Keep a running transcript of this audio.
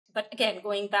But again,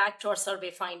 going back to our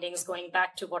survey findings, going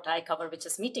back to what I cover, which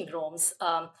is meeting rooms,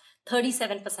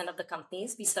 37% of the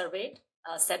companies we surveyed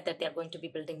said that they're going to be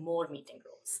building more meeting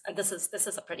rooms. And this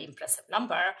is a pretty impressive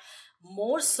number,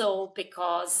 more so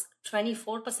because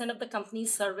 24% of the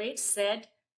companies surveyed said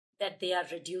that they are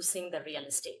reducing the real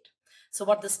estate. So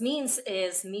what this means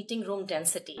is meeting room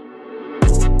density.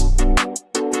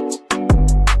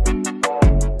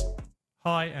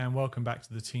 Hi, and welcome back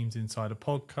to the Teams Insider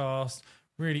podcast.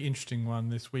 Really interesting one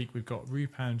this week. We've got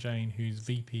Roopam Jain, who's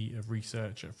VP of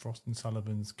Research at Frost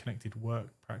Sullivan's Connected Work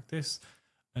practice.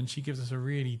 And she gives us a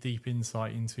really deep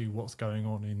insight into what's going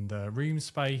on in the room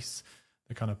space,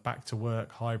 the kind of back to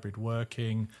work, hybrid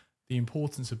working, the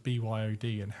importance of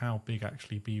BYOD and how big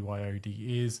actually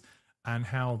BYOD is, and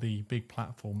how the big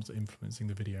platforms are influencing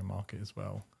the video market as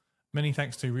well. Many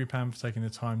thanks to Roopam for taking the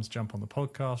time to jump on the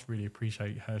podcast. Really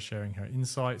appreciate her sharing her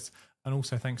insights. And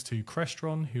also thanks to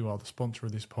Crestron, who are the sponsor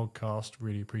of this podcast.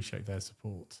 Really appreciate their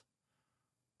support.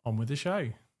 On with the show.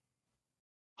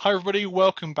 Hi everybody,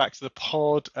 welcome back to the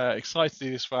pod. Excited to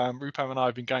do this one. Roopam and I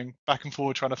have been going back and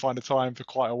forward trying to find a time for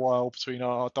quite a while between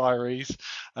our diaries,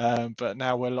 but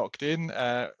now we're locked in.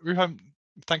 Roopam,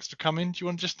 thanks for coming. Do you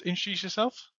want to just introduce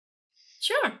yourself?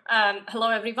 Sure.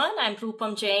 Hello, everyone. I'm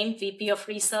Roopam Jain, VP of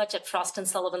Research at Frost &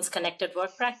 Sullivan's Connected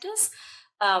Work practice.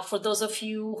 For those of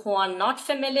you who are not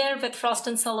familiar with Frost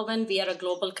 & Sullivan, we are a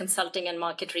global consulting and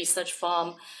market research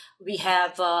firm. We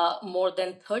have more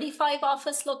than 35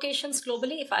 office locations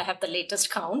globally, if I have the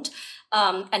latest count,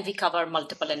 and we cover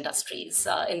multiple industries,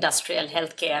 industrial,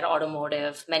 healthcare,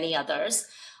 automotive, many others.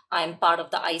 I'm part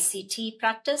of the ICT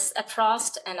practice at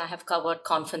Frost, and I have covered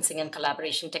conferencing and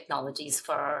collaboration technologies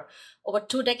for over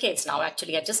 2 decades now.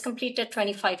 Actually, I just completed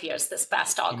 25 years this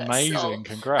past August. Amazing, so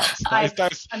congrats!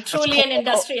 I'm truly an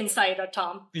industry insider,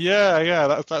 Tom.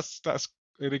 Yeah, that's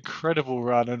an incredible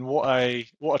run, and what a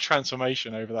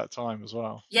transformation over that time as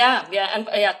well. Yeah, and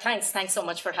thanks so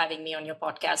much for having me on your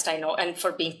podcast. I know, and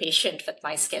for being patient with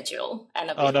my schedule.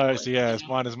 And it's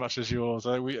mine as much as yours.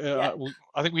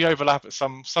 I think we overlap at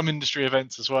some industry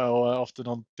events as well, often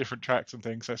on different tracks and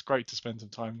things. So it's great to spend some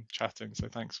time chatting. So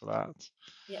thanks for that.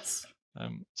 Yes.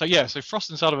 So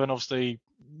Frost & Sullivan, obviously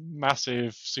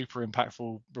massive, super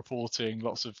impactful reporting,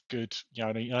 lots of good,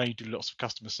 I know you do lots of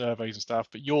customer surveys and stuff,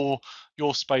 but your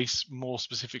space more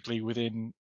specifically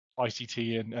within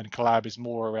ICT and Collab is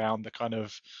more around the kind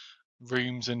of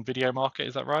rooms and video market.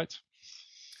 Is that right?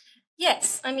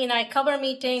 Yes, I mean, I cover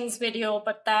meetings, video,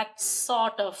 but that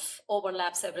sort of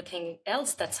overlaps everything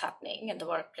else that's happening in the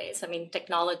workplace. I mean,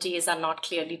 technologies are not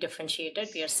clearly differentiated.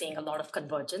 We are seeing a lot of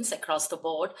convergence across the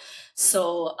board.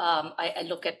 So I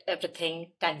look at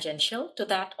everything tangential to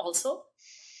that also.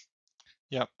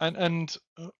 Yeah, and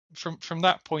from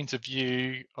that point of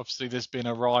view, obviously there's been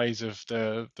a rise of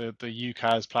the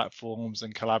UCaaS platforms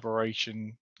and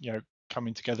collaboration,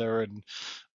 coming together, and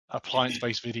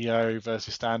appliance-based video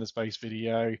versus standards-based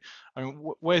video. I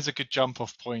mean, where's a good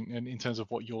jump-off point in terms of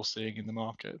what you're seeing in the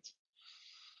market?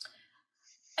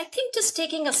 I think just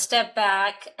taking a step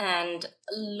back and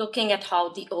looking at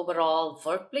how the overall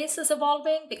workplace is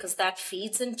evolving, because that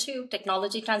feeds into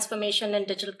technology transformation and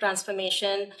digital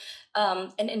transformation.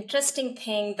 An interesting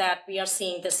thing that we are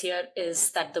seeing this year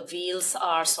is that the wheels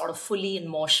are sort of fully in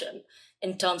motion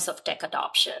in terms of tech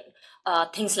adoption.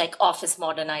 Things like office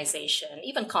modernization,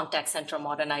 even contact center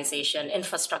modernization,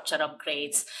 infrastructure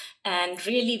upgrades. And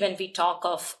really, when we talk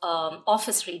of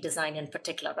office redesign in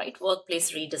particular, right,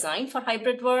 workplace redesign for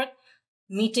hybrid work,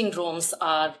 meeting rooms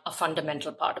are a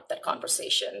fundamental part of that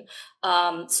conversation.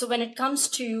 So when it comes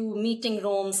to meeting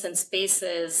rooms and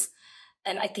spaces,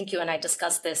 and I think you and I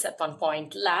discussed this at one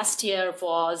point, last year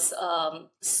was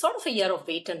sort of a year of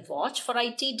wait and watch for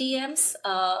IT DMs.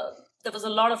 There was a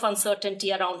lot of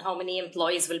uncertainty around how many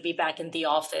employees will be back in the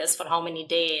office for how many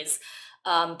days.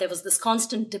 There was this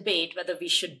constant debate whether we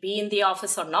should be in the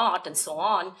office or not, and so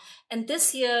on. And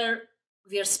this year,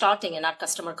 we are starting in our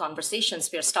customer conversations,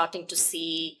 we are starting to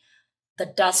see the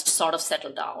dust sort of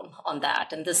settle down on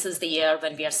that. And this is the year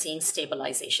when we are seeing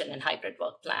stabilization in hybrid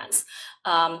work plans.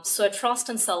 So at Frost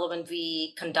 & Sullivan,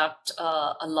 we conduct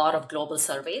a lot of global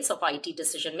surveys of IT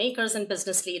decision makers and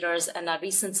business leaders. And our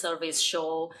recent surveys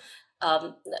show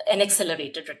an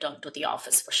accelerated return to the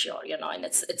office for sure, and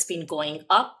it's been going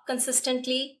up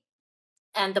consistently.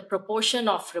 And the proportion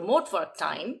of remote work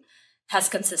time has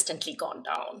consistently gone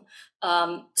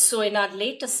down. So in our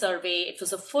latest survey, it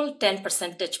was a full 10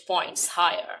 percentage points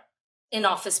higher.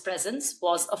 In-office presence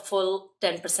was a full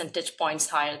 10 percentage points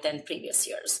higher than previous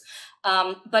years.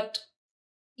 But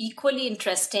equally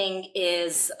interesting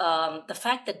is the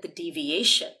fact that the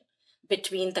deviation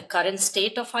between the current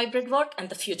state of hybrid work and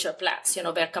the future plans,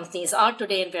 where companies are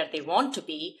today and where they want to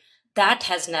be, that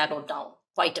has narrowed down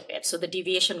quite a bit. So the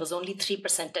deviation was only 3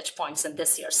 percentage points in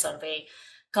this year's survey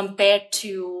compared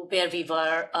to where we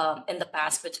were in the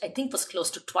past, which I think was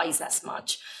close to twice as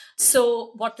much.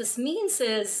 So what this means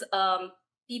is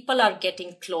people are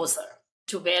getting closer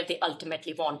to where they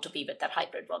ultimately want to be with their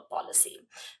hybrid work policy.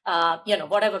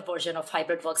 Whatever version of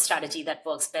hybrid work strategy that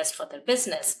works best for their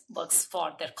business, works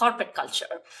for their corporate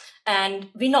culture. And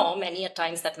we know many a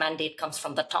times that mandate comes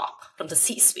from the top, from the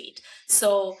C-suite.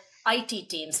 So IT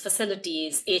teams,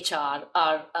 facilities, HR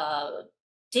are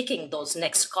taking those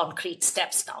next concrete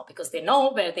steps now because they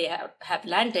know where they have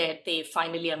landed. They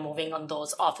finally are moving on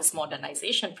those office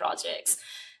modernization projects.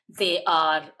 They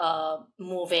are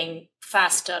moving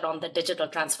faster on the digital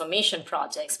transformation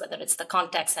projects, whether it's the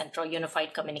contact center or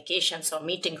unified communications or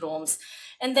meeting rooms,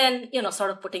 and then,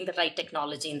 sort of putting the right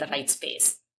technology in the right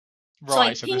space.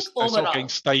 Right, so so they're overall, sort of getting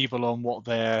stable on what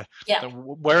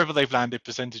wherever they've landed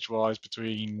percentage-wise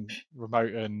between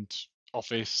remote and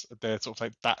office, they're sort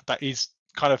of like that is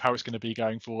kind of how it's going to be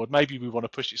going forward. Maybe we want to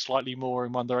push it slightly more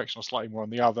in one direction or slightly more in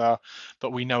the other,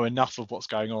 but we know enough of what's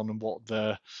going on and what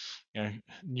the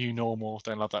new normal,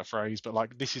 don't love that phrase, but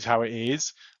like this is how it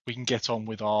is. We can get on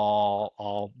with our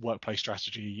workplace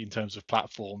strategy in terms of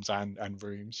platforms and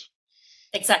rooms.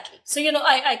 Exactly. So,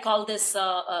 I call this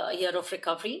a year of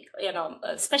recovery,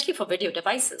 especially for video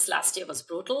devices. Last year was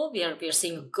brutal. We are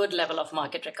seeing a good level of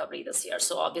market recovery this year.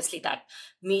 So obviously that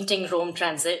meeting room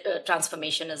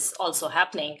transformation is also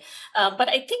happening. But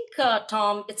I think,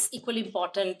 Tom, it's equally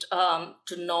important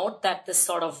to note that this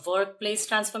sort of workplace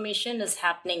transformation is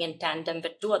happening in tandem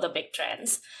with two other big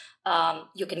trends.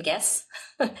 You can guess.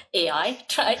 AI-led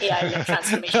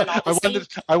transformation, obviously.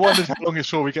 I wondered how long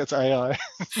before we get to AI.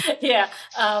 Yeah.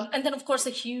 And then, of course, a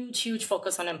huge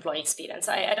focus on employee experience.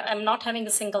 I'm not having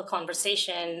a single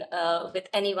conversation with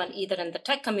anyone, either in the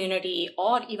tech community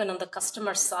or even on the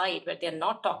customer side, where they're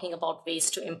not talking about ways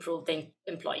to improve the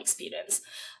employee experience.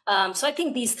 So I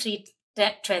think these three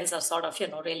trends are sort of,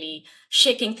 really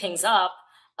shaking things up.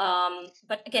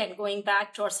 But again, going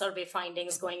back to our survey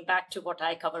findings, going back to what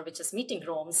I cover, which is meeting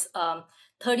rooms,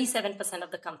 37%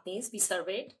 of the companies we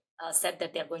surveyed said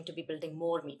that they're going to be building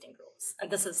more meeting rooms.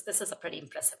 And this is a pretty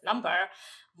impressive number,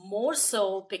 more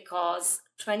so because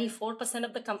 24%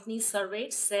 of the companies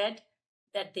surveyed said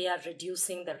that they are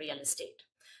reducing the real estate.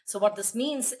 So what this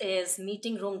means is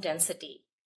meeting room density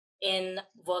in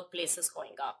workplaces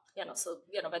going up.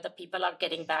 Whether people are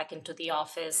getting back into the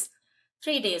office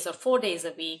 3 days or 4 days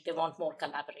a week, they want more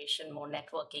collaboration, more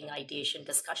networking, ideation,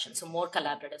 discussion. So more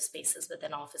collaborative spaces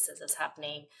within offices is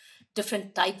happening.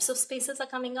 Different types of spaces are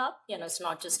coming up. It's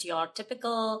not just your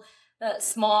typical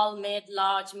small, mid,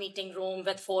 large meeting room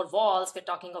with 4 walls. We're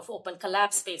talking of open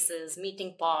collab spaces,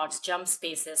 meeting pods, jump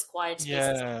spaces, quiet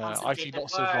spaces. Yeah, I see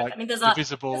lots work. of like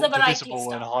There's a variety of and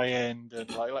stuff. high end, and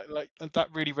like that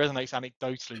really resonates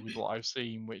anecdotally with what I've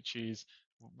seen, which is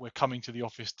we're coming to the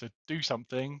office to do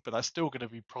something, but that's still going to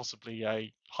be possibly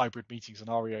a hybrid meeting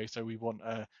scenario. So we want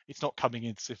it's not coming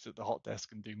in to sit at the hot desk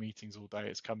and do meetings all day.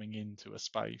 It's coming into a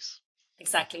space.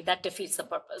 Exactly, that defeats the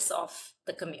purpose of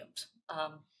the commute.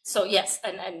 So yes,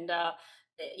 and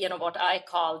what I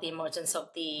call the emergence of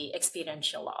the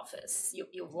experiential office.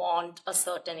 You want a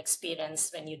certain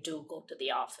experience when you do go to the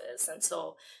office, and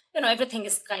so everything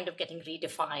is kind of getting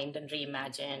redefined and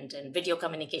reimagined, and video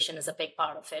communication is a big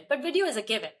part of it. But video is a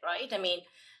given, right?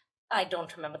 I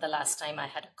don't remember the last time I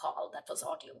had a call that was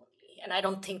audio only, and I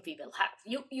don't think we will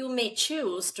have. You may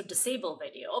choose to disable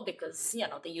video because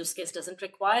the use case doesn't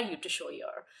require you to show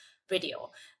your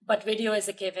video, but video is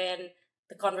a given.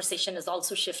 The conversation is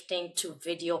also shifting to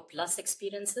video plus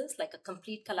experiences, like a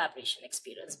complete collaboration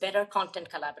experience, better content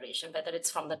collaboration, whether it's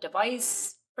from the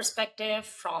device perspective,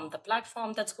 from the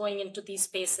platform that's going into these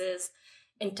spaces.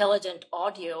 Intelligent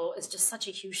audio is just such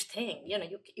a huge thing.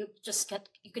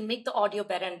 You can make the audio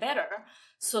better and better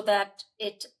so that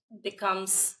it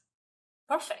becomes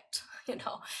perfect,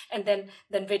 and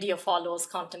then video follows,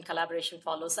 content collaboration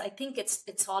follows. I think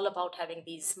it's all about having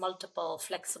these multiple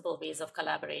flexible ways of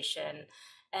collaboration,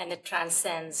 and it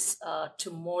transcends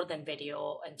to more than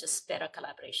video and just better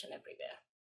collaboration everywhere.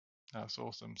 That's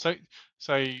awesome.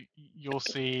 So you're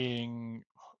seeing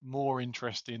more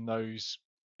interest in those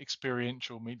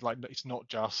experiential like it's not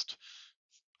just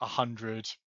 100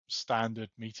 standard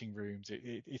meeting rooms.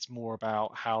 It's more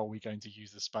about how are we going to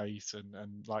use the space,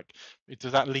 and like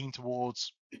does that lean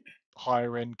towards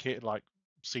higher end kit like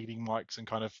seating mics and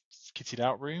kind of kitted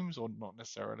out rooms, or not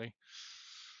necessarily?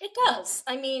 It does.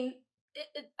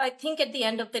 I think at the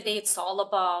end of the day, it's all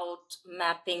about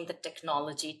mapping the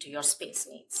technology to your space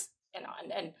needs.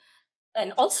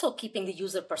 And also keeping the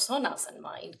user personas in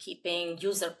mind, keeping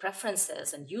user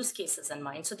preferences and use cases in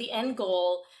mind. So the end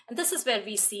goal, and this is where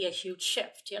we see a huge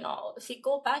shift. If you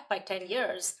go back by 10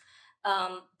 years,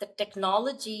 the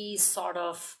technology sort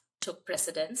of took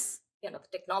precedence. The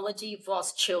technology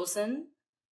was chosen,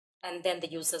 and then the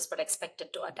users were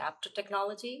expected to adapt to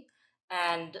technology.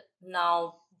 And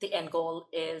now the end goal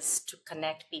is to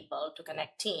connect people, to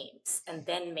connect teams, and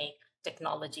then make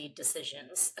technology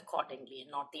decisions accordingly,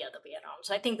 and not the other way around.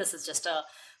 So I think this is just a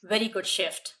very good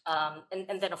shift.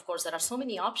 And then, of course, there are so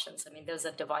many options. I mean, there's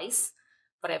a device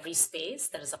for every space.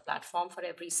 There is a platform for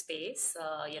every space.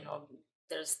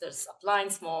 There's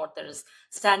appliance mode, there's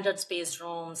standards-based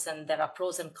rooms, and there are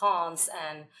pros and cons.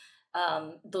 And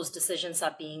those decisions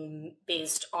are being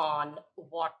based on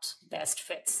what best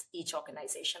fits each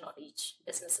organization or each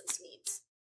business's needs.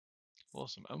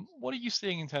 Awesome. And what are you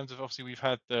seeing in terms of, obviously we've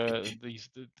had the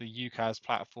UCaaS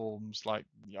platforms, like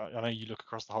I know you look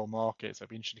across the whole market, so it'd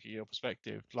be interesting to get your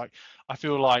perspective. Like I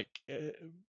feel like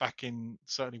back in,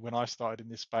 certainly when I started in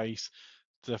this space,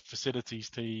 the facilities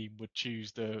team would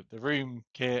choose the room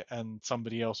kit and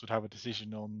somebody else would have a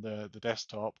decision on the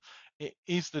desktop.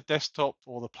 Is the desktop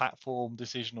or the platform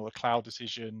decision or the cloud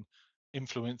decision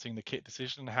influencing the kit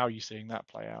decision? How are you seeing that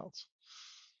play out?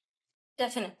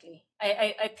 Definitely.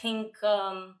 I think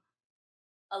a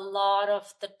lot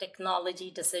of the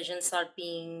technology decisions are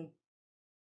being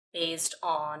based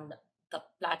on the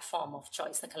platform of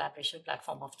choice, the collaboration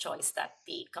platform of choice that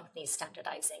the company is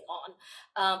standardizing on.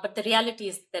 But the reality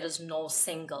is there is no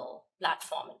single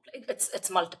platform. It's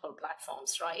multiple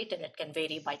platforms, right? And it can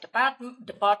vary by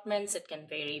departments. It can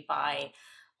vary by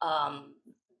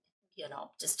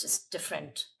just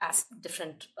different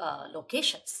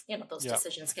locations. Those Yeah.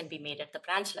 decisions can be made at the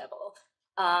branch level.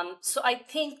 So I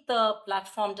think the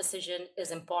platform decision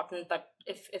is important, but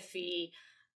if we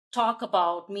talk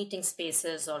about meeting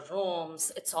spaces or rooms,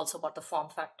 it's also about the form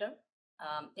factor.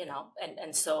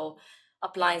 And so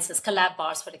appliances, Collab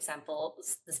bars, for example,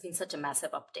 there's been such a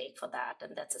massive uptake for that,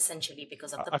 and that's essentially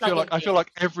because of the plug-in. I feel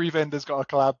like every vendor's got a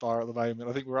collab bar at the moment.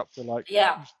 I think we're up to like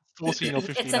 14 or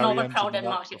 15 it's an OEMs in the overcrowded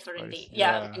market Microsoft for space. Indeed.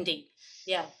 Yeah, indeed.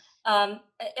 Yeah.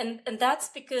 And that's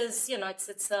because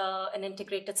it's an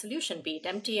integrated solution, be it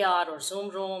MTR or Zoom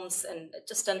rooms, and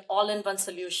just an all-in-one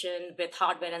solution with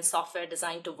hardware and software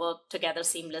designed to work together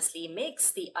seamlessly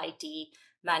makes the IT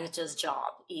manager's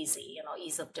job easy.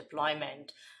 Ease of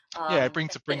deployment. Yeah, it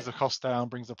brings the cost down,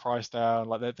 brings the price down.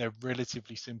 Like they're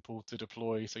relatively simple to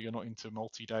deploy, so you're not into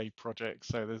multi-day projects.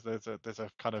 So there's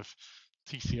a kind of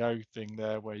TCO thing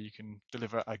there where you can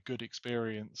deliver a good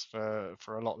experience for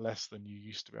a lot less than you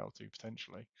used to be able to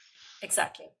potentially.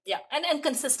 Exactly. Yeah. And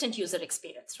consistent user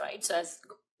experience, right? So as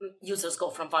users go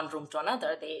from one room to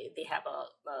another, they have a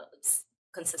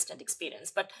consistent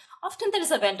experience. But often there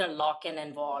is a vendor lock-in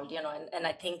involved, and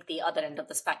I think the other end of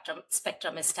the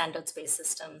spectrum is standards-based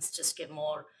systems just give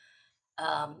more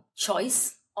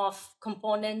choice of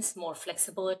components, more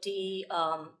flexibility,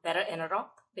 better interop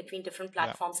between different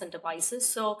platforms and devices.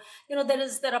 So,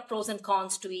 there are pros and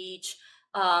cons to each.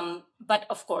 But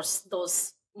of course,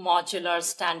 those modular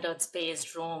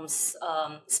standards-based rooms,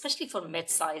 especially for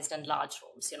mid-sized and large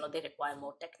rooms, they require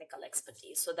more technical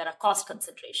expertise. So there are cost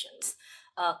considerations,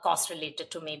 cost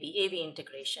related to maybe AV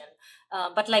integration.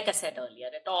 But like I said earlier,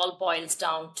 it all boils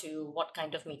down to what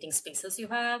kind of meeting spaces you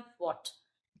have, what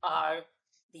are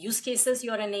the use cases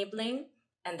you're enabling,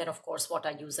 and then of course what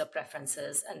are user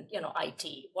preferences, and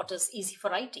IT, what is easy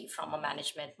for IT from a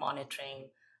management monitoring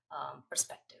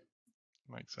perspective.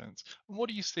 Makes sense. And what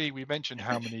do you see? We mentioned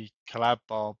how many collab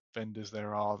bar vendors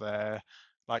there are there,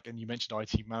 like, and you mentioned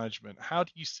IT management. How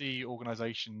do you see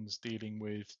organizations dealing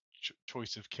with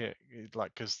choice of kit?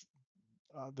 Like, because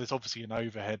there's obviously an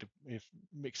overhead if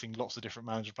mixing lots of different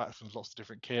management platforms, lots of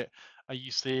different kit. Are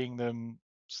you seeing them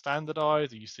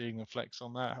standardize? Are you seeing them flex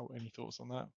on that? Any thoughts on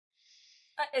that?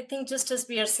 I think just as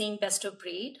we are seeing best of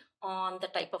breed on the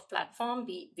type of platform,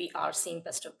 we are seeing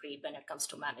best of breed when it comes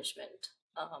to management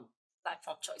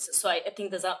platform choices. So I think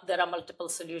there are multiple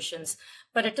solutions,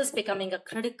 but it is becoming a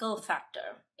critical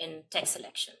factor in tech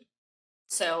selection.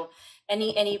 So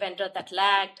any vendor that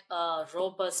lacked a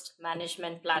robust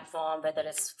management platform, whether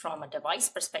it's from a device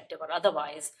perspective or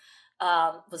otherwise,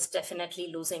 was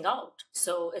definitely losing out.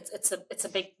 So it's a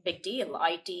big deal.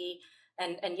 IT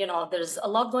and there's a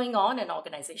lot going on in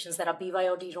organizations. There are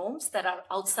BYOD rooms that are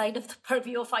outside of the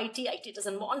purview of IT. IT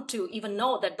doesn't want to even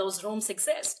know that those rooms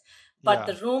exist, but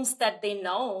the rooms that they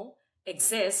know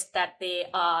exist, that they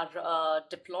are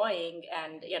deploying,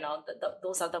 and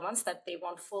those are the ones that they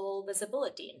want full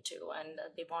visibility into, and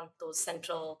they want those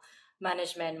central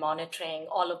management, monitoring,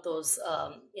 all of those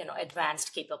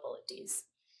advanced capabilities.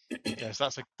 Yes,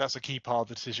 that's a key part of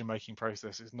the decision-making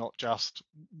process. It's not just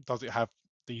does it have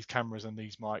these cameras and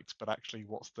these mics, but actually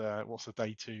what's the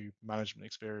day two management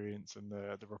experience and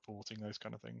the reporting, those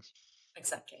kind of things.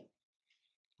 Exactly.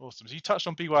 Awesome. So you touched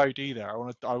on BYOD there. I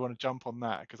want to jump on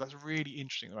that because that's really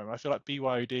interesting at the moment. I feel like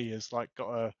BYOD has like got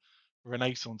a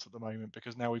renaissance at the moment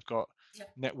because now we've got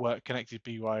network connected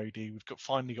BYOD. We've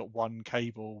finally got one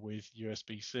cable with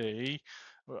USB-C.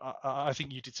 I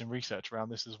think you did some research around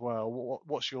this as well.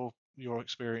 What's your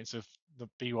experience of the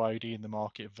BYOD in the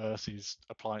market versus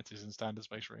appliances and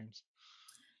standards-based rooms?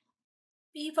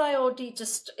 BYOD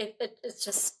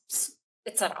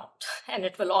it's around and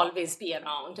it will always be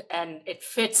around, and it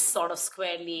fits sort of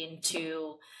squarely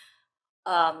into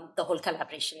the whole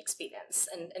collaboration experience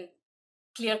and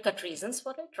clear-cut reasons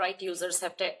for it, right? Users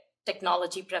have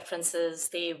technology preferences.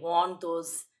 They want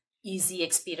those easy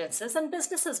experiences, and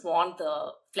businesses want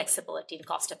the flexibility and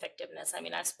cost effectiveness. I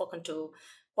mean, I've spoken to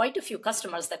quite a few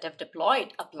customers that have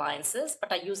deployed appliances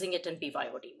but are using it in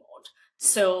BYOD mode.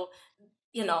 So,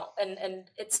 and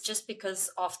it's just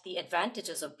because of the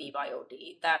advantages of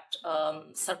BYOD that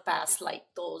surpass like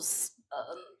those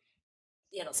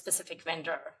specific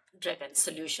vendor driven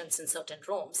solutions in certain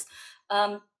rooms.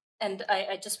 And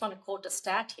I just want to quote a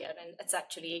stat here, and it's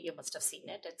actually, you must have seen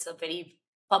it. It's a very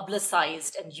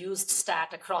publicized and used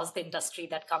stat across the industry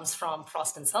that comes from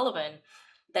Frost and Sullivan,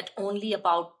 that only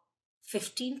about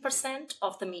 15%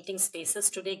 of the meeting spaces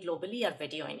today globally are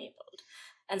video enabled.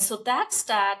 And so that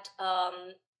stat,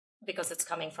 because it's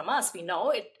coming from us, we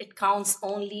know it counts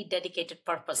only dedicated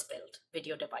purpose-built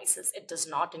video devices. It does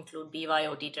not include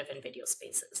BYOD-driven video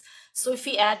spaces. So if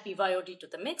we add BYOD to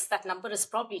the mix, that number is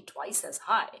probably twice as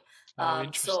high. Oh,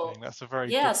 interesting. That's a very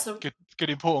good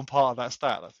important part of that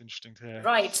stat. That's interesting to hear.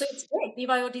 Right. So it's big.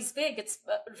 BYOD is big. It's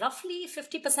roughly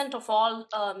 50% of all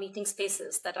meeting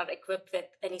spaces that are equipped with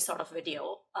any sort of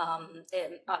video are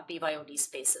BYOD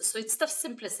spaces. So it's the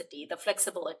simplicity, the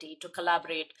flexibility to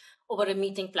collaborate over a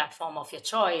meeting platform of your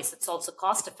choice. It's also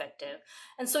cost effective.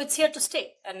 And so it's here to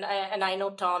stay. And I know,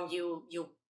 Tom, you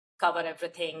cover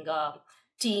everything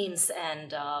Teams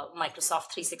and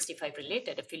Microsoft 365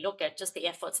 related. If you look at just the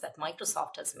efforts that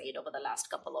Microsoft has made over the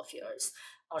last couple of years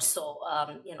or so,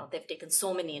 they've taken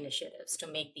so many initiatives to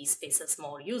make these spaces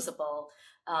more usable,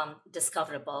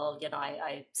 discoverable.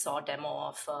 I saw a demo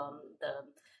of the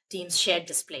Teams shared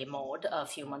display mode a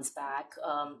few months back.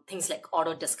 Things like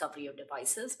auto discovery of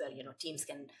devices, where Teams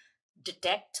can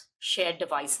detect shared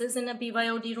devices in a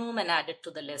BYOD room and add it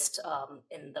to the list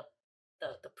in the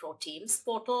Pro Teams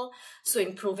portal, so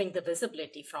improving the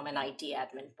visibility from an IT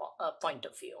admin point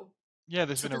of view. Yeah,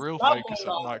 there's been a real focus at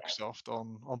Microsoft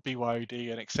on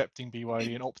BYOD and accepting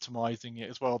BYOD and optimizing it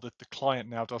as well. The client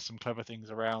now does some clever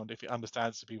things around. If it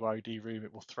understands the BYOD room,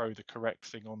 it will throw the correct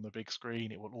thing on the big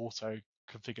screen. It will auto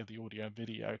configure the audio and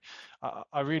video.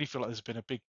 I really feel like there's been a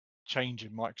big change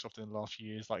in Microsoft in the last few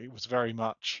years. Like, it was very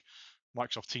much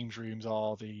Microsoft Teams rooms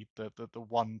are the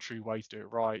one true way to do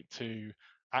it right. To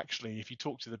actually, if you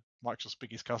talk to the Microsoft's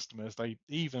biggest customers, they,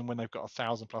 even when they've got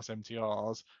 1,000+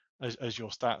 MTRs, as your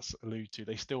stats allude to,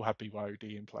 they still have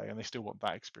BYOD in play, and they still want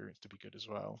that experience to be good as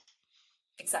well.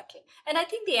 Exactly. And I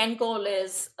think the end goal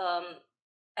is,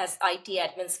 as IT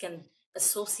admins can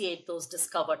associate those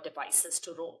discovered devices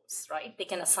to rooms, right? They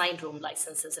can assign room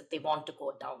licenses if they want to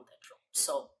go down that room.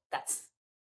 So that's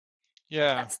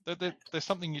there's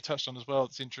something you touched on as well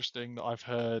that's interesting that I've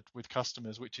heard with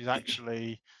customers, which is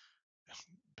actually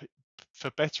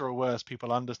for better or worse,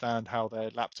 people understand how their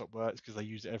laptop works because they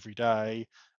use it every day,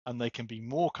 and they can be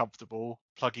more comfortable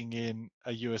plugging in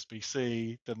a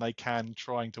USB-C than they can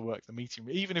trying to work the meeting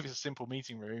room, even if it's a simple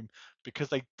meeting room, because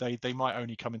they might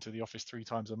only come into the office 3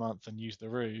 times a month and use the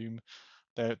room.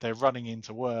 They're running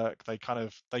into work. They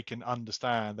can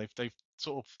understand. They've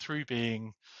sort of, through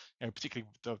being, particularly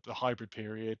the hybrid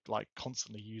period, like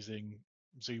constantly using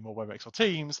Zoom or WebEx or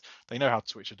Teams, they know how to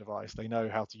switch a device. They know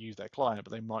how to use their client,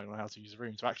 but they might not know how to use the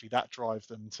room. So actually, that drives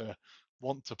them to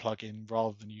want to plug in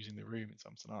rather than using the room in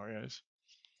some scenarios.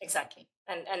 Exactly,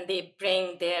 and they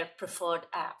bring their preferred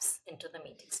apps into the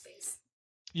meeting space.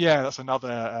 Yeah, that's another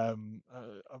a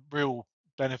real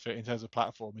benefit in terms of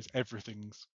platform, is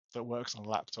everything that works on a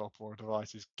laptop or a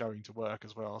device is going to work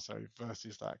as well. So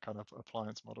versus that kind of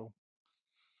appliance model.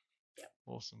 Yeah.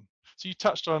 Awesome. So you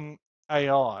touched on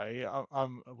AI.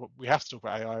 We have to talk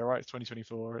about AI, right? It's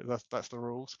 2024. That's the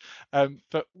rules.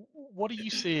 But what are you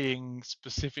seeing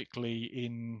specifically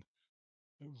in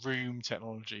room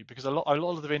technology? Because a lot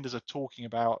of the vendors are talking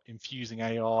about infusing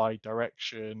AI,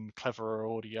 direction, cleverer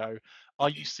audio. Are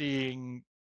you seeing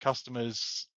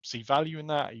customers see value in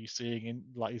that? Are you seeing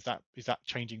is that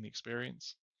changing the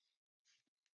experience?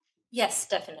 Yes,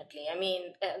 definitely. I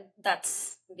mean,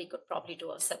 we could probably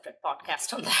do a separate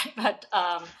podcast on that. But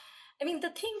I mean, the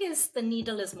thing is, the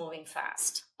needle is moving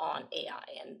fast on AI.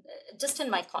 And just in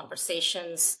my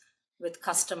conversations with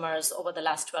customers over the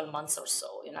last 12 months or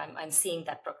so, I'm seeing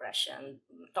that progression,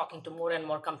 talking to more and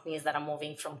more companies that are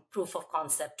moving from proof of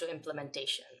concept to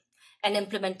implementation, and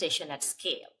implementation at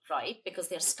scale, right? Because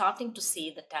they're starting to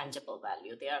see the tangible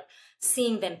value. They are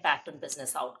seeing the impact on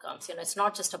business outcomes. It's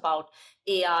not just about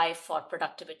AI for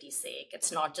productivity's sake.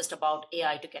 It's not just about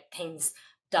AI to get things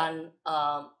done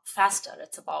faster.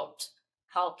 It's about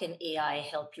how can AI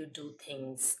help you do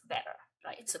things better,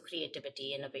 right? So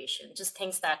creativity, innovation, just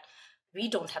things that we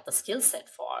don't have the skill set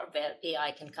for, where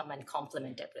AI can come and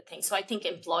complement everything. So I think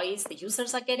employees, the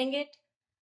users are getting it,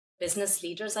 business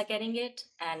leaders are getting it,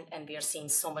 and we are seeing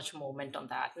so much movement on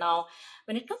that. Now,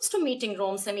 when it comes to meeting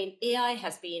rooms, I mean, AI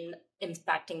has been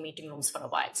impacting meeting rooms for a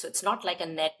while, so it's not like a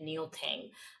net new thing.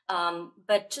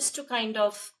 But just to kind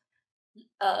of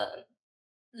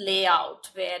lay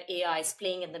out where AI is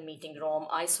playing in the meeting room,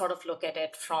 I sort of look at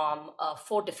it from a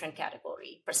 4 different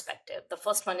category perspective. The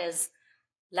first one is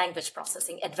language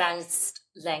processing, advanced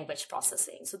language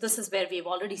processing. So this is where we've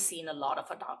already seen a lot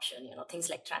of adoption, things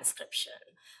like transcription,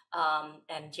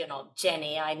 and, Gen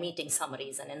AI meeting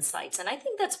summaries and insights. And I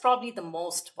think that's probably the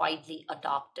most widely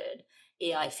adopted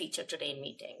AI feature today in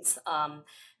meetings.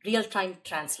 Real-time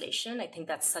translation, I think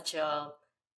that's such a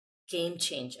game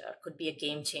changer, could be a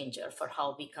game changer for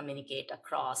how we communicate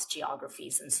across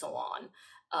geographies and so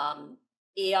on.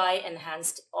 AI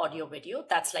enhanced audio video,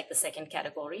 that's like the second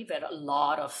category where a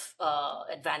lot of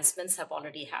advancements have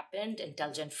already happened.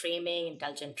 Intelligent framing,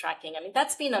 intelligent tracking. I mean,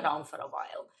 that's been around for a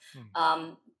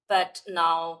while. But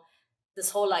now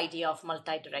this whole idea of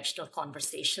multi-directional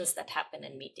conversations that happen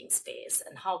in meeting space,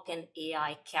 and how can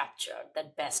AI capture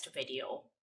that best video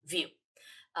view?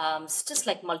 It's just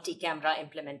like multi-camera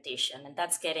implementation, and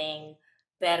that's getting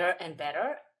better and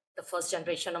better. The first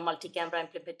generation of multi-camera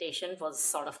implementation was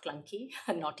sort of clunky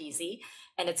and not easy,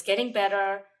 and it's getting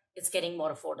better. It's getting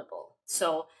more affordable.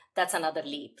 So that's another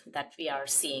leap that we are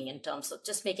seeing in terms of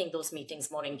just making those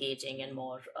meetings more engaging and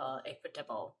more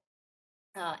equitable.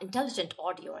 Intelligent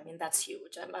audio, I mean, that's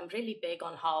huge. I'm really big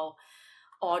on how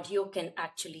audio can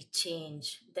actually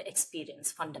change the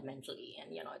experience fundamentally.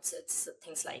 And, it's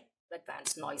things like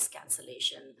advanced noise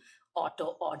cancellation,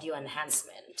 auto audio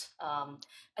enhancement.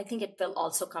 I think it will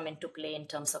also come into play in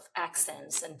terms of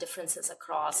accents and differences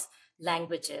across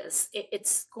languages.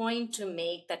 It's going to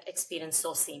make that experience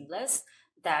so seamless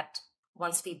that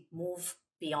once we move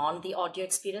beyond the audio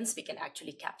experience, we can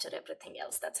actually capture everything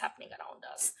else that's happening around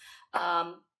us.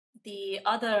 The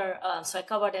other, so I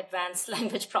covered advanced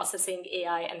language processing,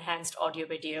 AI, enhanced audio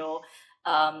video.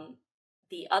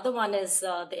 The other one is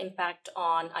the impact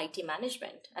on IT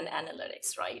management and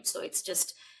analytics, right? So it's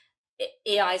just,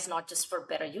 AI is not just for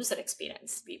better user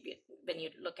experience. When you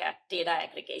look at data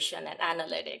aggregation and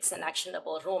analytics and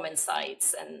actionable room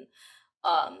insights and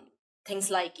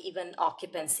things like even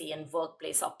occupancy and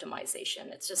workplace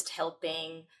optimization, it's just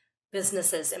helping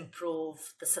businesses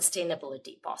improve the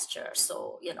sustainability posture.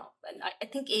 So, and I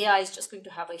think AI is just going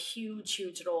to have a huge,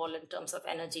 huge role in terms of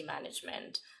energy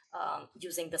management,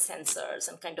 using the sensors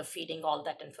and kind of feeding all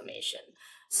that information.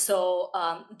 So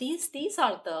these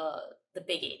are the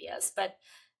big areas. But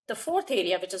the fourth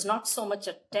area, which is not so much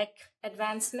a tech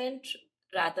advancement,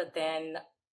 rather than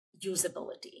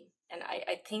usability. And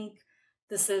I think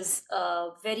this is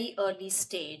a very early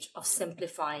stage of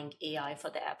simplifying AI for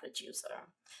the average user.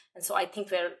 And so I think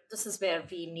this is where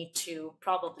we need to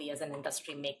probably, as an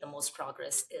industry, make the most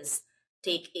progress, is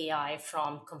take AI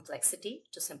from complexity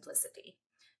to simplicity,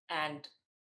 and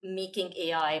making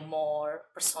AI more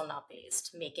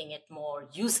persona-based, making it more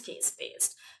use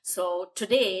case-based. So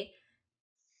today,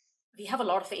 we have a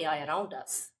lot of AI around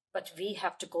us, but we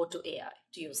have to go to AI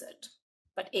to use it,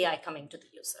 but AI coming to the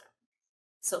user.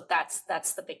 So that's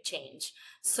the big change.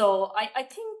 So I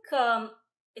think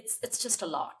it's just a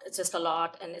lot. It's just a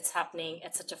lot, and it's happening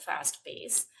at such a fast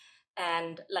pace.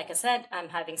 And like I said, I'm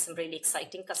having some really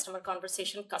exciting customer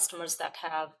conversation, customers that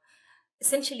have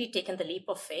essentially taken the leap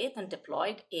of faith and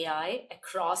deployed AI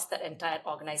across their entire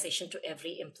organization to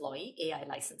every employee, AI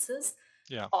licenses,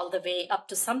 all the way up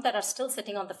to some that are still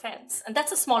sitting on the fence. And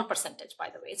that's a small percentage, by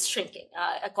the way. It's shrinking.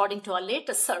 According to our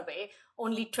latest survey,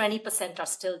 only 20% are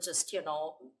still just,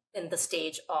 in the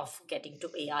stage of getting to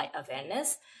AI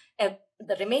awareness.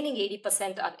 The remaining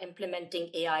 80% are implementing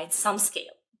AI at some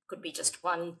scale, could be just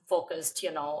one focused,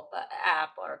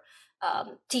 app or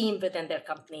team within their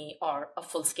company or a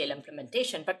full-scale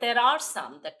implementation. But there are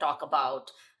some that talk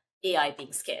about AI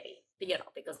being scary,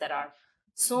 because there are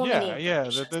so many Yeah.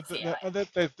 implications of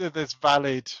AI. There's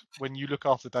valid, when you look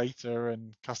after data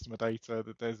and customer data,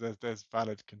 that there's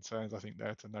valid concerns, I think,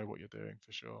 there to know what you're doing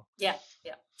for sure. Yeah.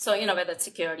 So, whether it's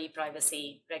security,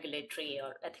 privacy, regulatory,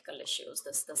 or ethical issues,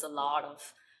 there's a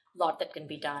lot that can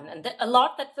be done, and a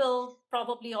lot that will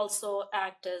probably also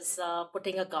act as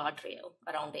putting a guardrail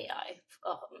around AI,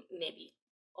 maybe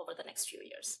over the next few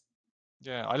years.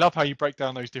 Yeah, I love how you break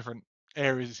down those different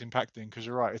areas it's impacting, because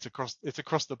you're right, it's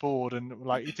across the board. And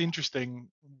like, it's interesting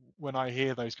when I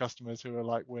hear those customers who are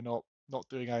like, we're not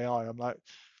doing AI. I'm like,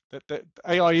 that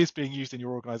AI is being used in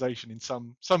your organization in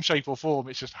some shape or form.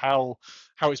 It's just how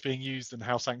it's being used and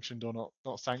how sanctioned or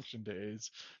not sanctioned it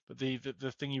is. But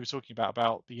the thing you were talking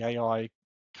about the AI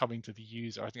coming to the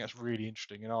user, I think that's really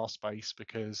interesting in our space,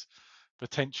 because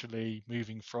potentially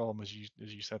moving from, as you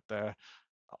said there,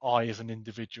 I as an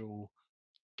individual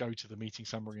go to the meeting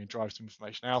summary and drive some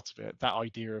information out of it. That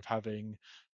idea of having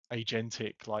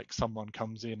agentic, like someone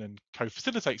comes in and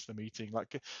co-facilitates the meeting.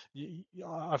 Like,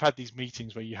 I've had these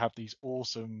meetings where you have these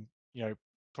awesome,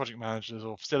 project managers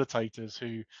or facilitators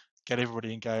who get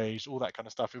everybody engaged, all that kind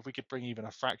of stuff. If we could bring even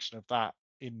a fraction of that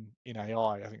in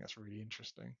AI, I think that's really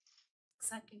interesting.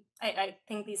 Exactly. I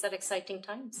think these are exciting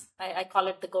times. I call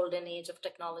it the golden age of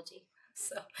technology.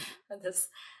 So there's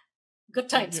good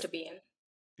times Yeah, to be in.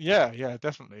 yeah,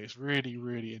 definitely. It's really,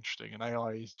 really interesting, and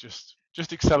AI is just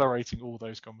accelerating all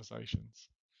those conversations.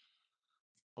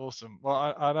 Awesome. Well,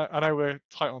 I know we're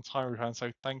tight on time, Ruhan,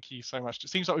 so thank you so much. It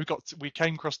seems like we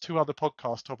came across two other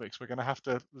podcast topics. We're going to have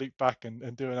to loop back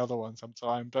and do another one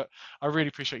sometime. But I really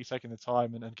appreciate you taking the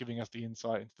time and giving us the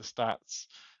insight into the stats.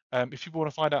 If people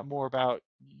want to find out more about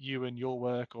you and your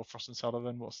work or Frost and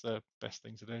Sullivan, what's the best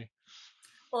thing to do?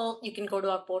 Well, you can go to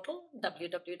our portal,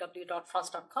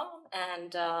 www.frost.com,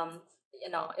 and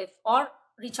or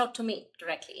reach out to me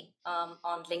directly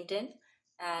on LinkedIn,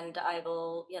 and I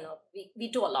will. We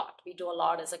do a lot. We do a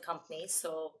lot as a company,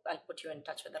 so I'll put you in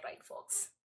touch with the right folks.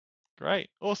 Great.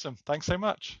 Awesome. Thanks so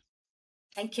much.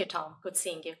 Thank you, Tom. Good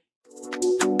seeing you.